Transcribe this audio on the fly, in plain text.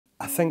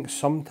think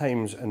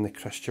sometimes in the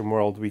Christian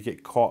world we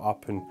get caught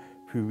up in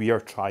who we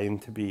are trying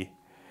to be.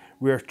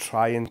 We're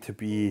trying to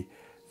be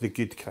the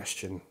good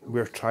Christian.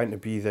 We're trying to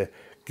be the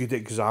good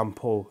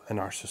example in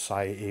our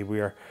society.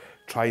 We're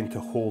trying to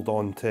hold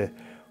on to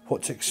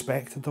what's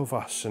expected of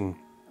us. And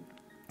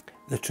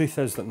the truth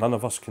is that none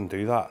of us can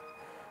do that.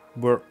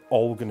 We're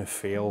all going to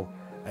fail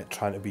at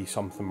trying to be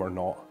something we're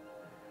not.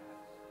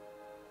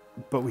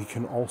 But we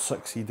can all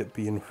succeed at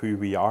being who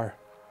we are.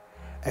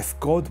 If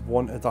God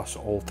wanted us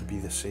all to be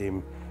the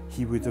same,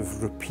 he would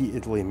have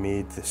repeatedly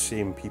made the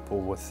same people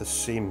with the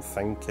same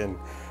thinking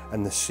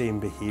and the same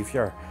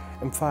behaviour.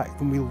 In fact,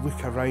 when we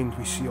look around,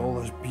 we see all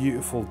those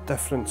beautiful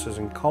differences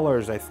in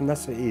colours,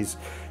 ethnicities,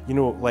 you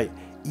know, like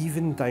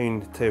even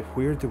down to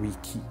where do we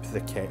keep the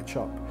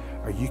ketchup?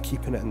 Are you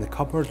keeping it in the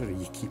cupboard or are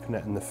you keeping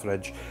it in the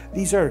fridge?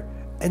 These are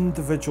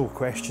individual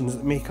questions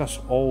that make us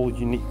all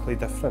uniquely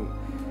different.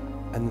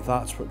 And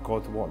that's what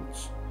God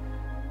wants.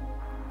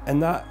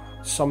 And that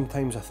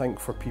sometimes I think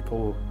for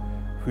people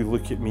who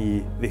look at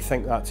me, they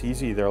think that's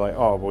easy. They're like,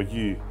 oh, well,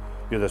 you're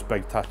this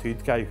big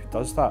tattooed guy who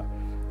does that.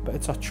 But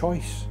it's a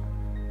choice.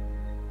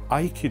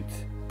 I could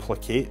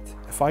placate.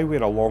 If I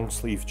wear a long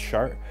sleeved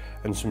shirt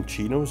and some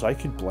chinos, I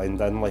could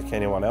blend in like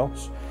anyone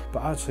else.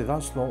 But actually,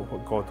 that's not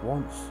what God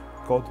wants.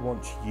 God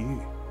wants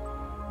you,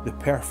 the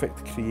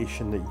perfect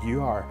creation that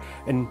you are.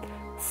 In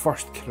 1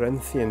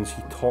 Corinthians,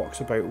 he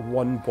talks about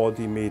one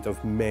body made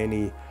of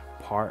many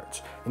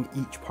parts, and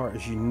each part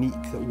is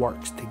unique, that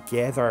works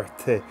together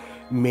to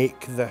make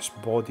this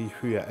body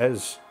who it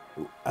is.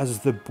 As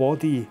the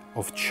body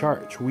of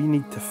church, we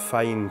need to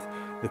find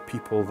the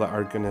people that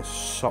are going to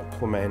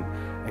supplement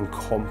and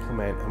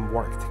complement and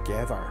work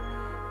together.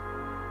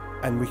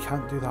 And we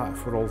can't do that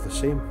if we're all the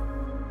same.